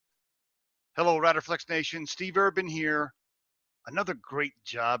Hello, Riderflex Nation. Steve Urban here. Another great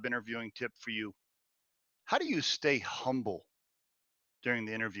job interviewing tip for you. How do you stay humble during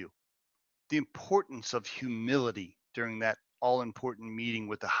the interview? The importance of humility during that all important meeting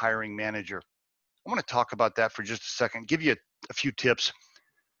with the hiring manager. I want to talk about that for just a second, give you a few tips.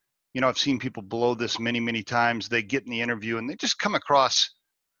 I've seen people blow this many, many times. They get in the interview and they just come across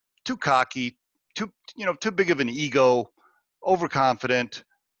too cocky, too big of an ego, overconfident.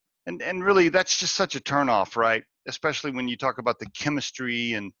 And really, that's just such a turnoff, right? Especially when you talk about the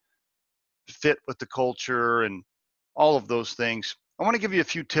chemistry and fit with the culture and all of those things. I want to give you a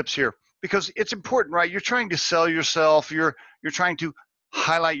few tips here because it's important, right? You're trying to sell yourself. You're trying to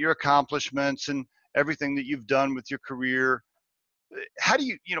highlight your accomplishments and everything that you've done with your career. How do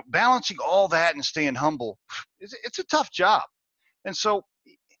you balancing all that and staying humble? It's a tough job. And so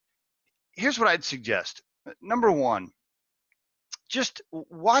here's what I'd suggest. Number one, just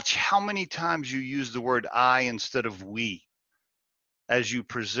watch how many times you use the word I instead of we as you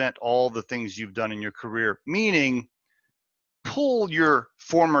present all the things you've done in your career, meaning pull your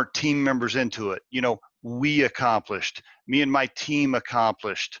former team members into it. We accomplished, me and my team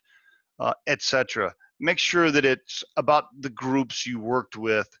accomplished, etc. Make sure that it's about the groups you worked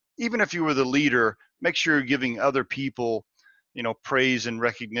with. Even if you were the leader, make sure you're giving other people, praise and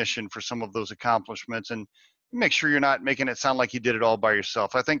recognition for some of those accomplishments, and make sure you're not making it sound like you did it all by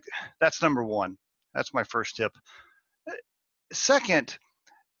yourself. I think that's number one. That's my first tip. Second,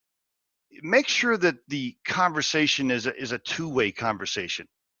 make sure that the conversation is a two-way conversation.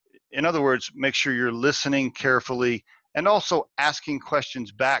 In other words, make sure you're listening carefully and also asking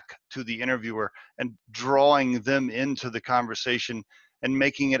questions back to the interviewer and drawing them into the conversation and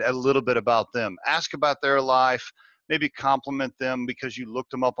making it a little bit about them. Ask about their life, maybe compliment them because you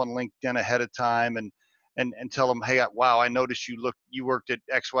looked them up on LinkedIn ahead of time, and tell them, hey, wow, I noticed you worked at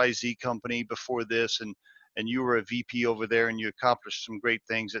XYZ company before this, and you were a VP over there and you accomplished some great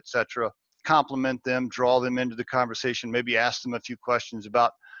things, etc. Compliment them, draw them into the conversation, maybe ask them a few questions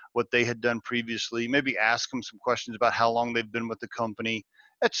about what they had done previously, maybe ask them some questions about how long they've been with the company,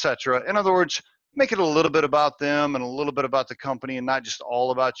 etc. In other words, make it a little bit about them and a little bit about the company and not just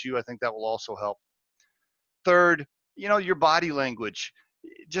all about you. I think that will also help. Third, your body language.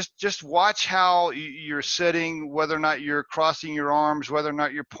 Just watch how you're sitting, whether or not you're crossing your arms, whether or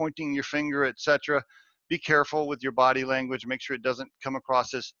not you're pointing your finger, etc. Be careful with your body language. Make sure it doesn't come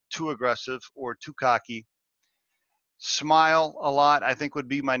across as too aggressive or too cocky. Smile a lot, I think, would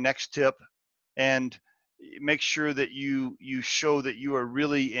be my next tip. And make sure that you show that you are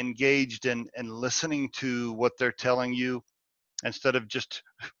really engaged and listening to what they're telling you instead of just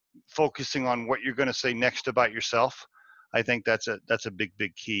focusing on what you're going to say next about yourself. I think that's a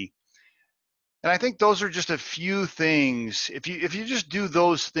big key. And I think those are just a few things. If you just do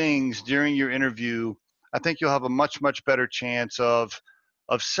those things during your interview, I think you'll have a much better chance of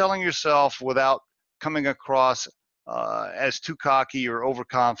selling yourself without coming across as too cocky or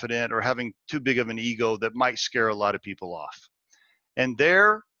overconfident or having too big of an ego that might scare a lot of people off. And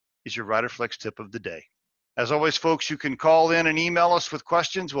there is your Riderflex tip of the day. As always, folks, you can call in and email us with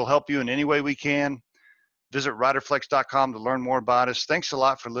questions. We'll help you in any way we can. Visit riderflex.com to learn more about us. Thanks a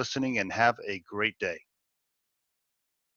lot for listening and have a great day.